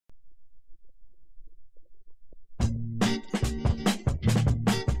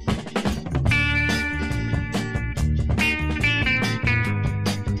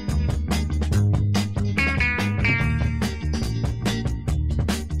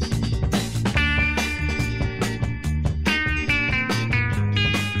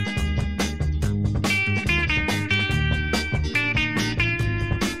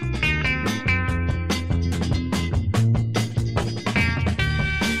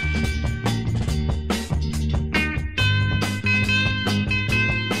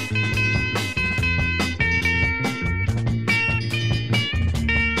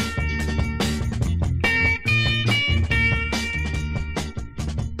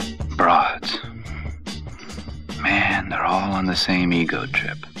broads. Man, they're all on the same ego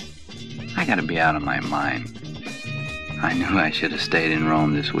trip. I gotta be out of my mind. I knew I should have stayed in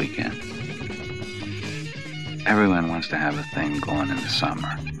Rome this weekend. Everyone wants to have a thing going in the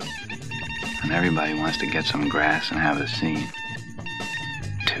summer. And everybody wants to get some grass and have a scene.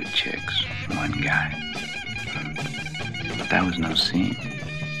 2 chicks, 1 guy. But that was no scene.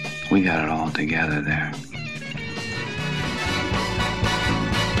 We got it all together there.